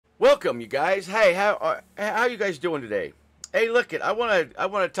Welcome, you guys. Hey, how you guys doing today? Hey, look it. I want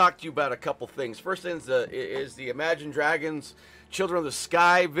to talk to you about a couple things. First thing is the Imagine Dragons Children of the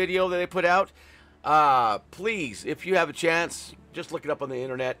Sky video that they put out. Please, if you have a chance, just look it up on the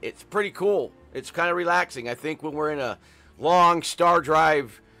internet. It's pretty cool. It's kind of relaxing. I think when we're in a long Star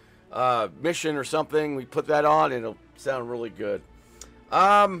Drive mission or something, we put that on and it'll sound really good.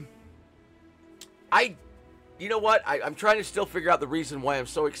 You know what? I'm trying to still figure out the reason why I'm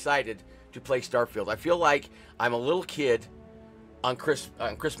so excited to play Starfield. I feel like I'm a little kid on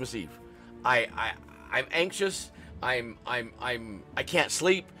Christmas Eve. I'm anxious. I can't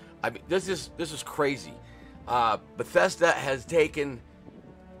sleep. This is crazy. Bethesda has taken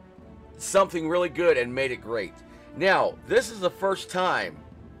something really good and made it great. Now, this is the first time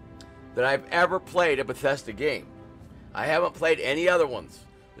that I've ever played a Bethesda game. I haven't played any other ones.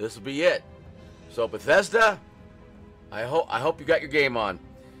 This will be it. So Bethesda, I hope you got your game on.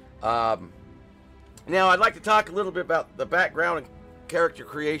 Now I'd like to talk a little bit about the background and character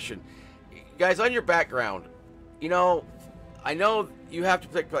creation. Guys, on your background, you know, I know you have to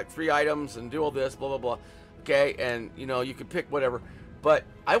pick like 3 items and do all this, blah, blah, blah. Okay, and you know, you can pick whatever. But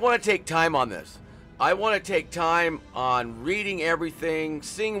I want to take time on this. I want to take time on reading everything,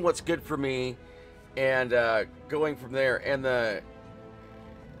 seeing what's good for me, and going from there. And the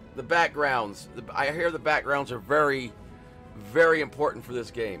backgrounds, I hear the backgrounds are very, very important for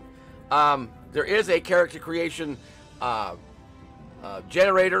this game. There is a character creation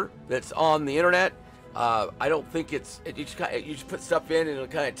generator that's on the internet. I don't think you just put stuff in and it'll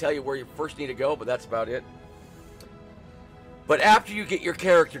kind of tell you where you first need to go, but that's about it. But after you get your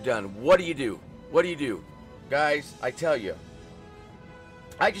character done, what do you do? What do you do? Guys, I tell you,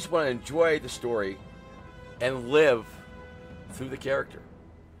 I just want to enjoy the story and live through the character.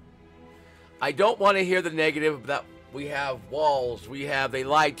 I don't want to hear the negative that we have walls, they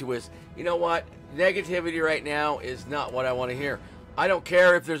lied to us. You know what? Negativity right now is not what I want to hear. I don't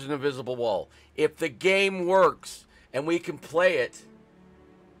care if there's an invisible wall. If the game works and we can play it,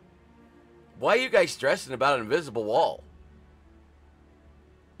 why are you guys stressing about an invisible wall?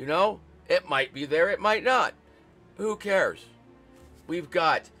 You know, it might be there, it might not. Who cares? We've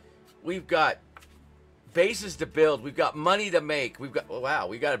got bases to build. We've got money to make. We got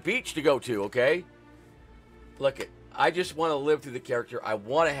a beach to go to, okay? Look, I just want to live through the character. I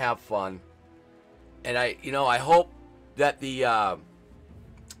want to have fun. And I hope that the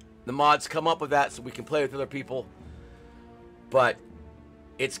mods come up with that so we can play with other people. But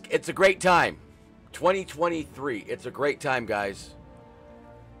it's a great time. 2023. It's a great time, guys.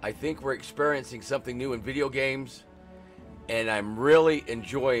 I think we're experiencing something new in video games, and I'm really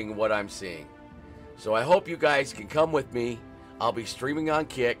enjoying what I'm seeing. So I hope you guys can come with me. I'll be streaming on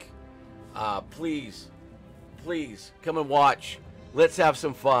Kick. Please come and watch. Let's have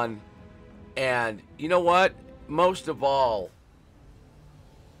some fun. And you know what? Most of all,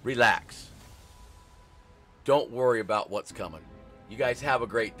 relax. Don't worry about what's coming. You guys have a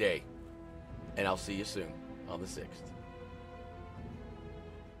great day. And I'll see you soon on the 6th.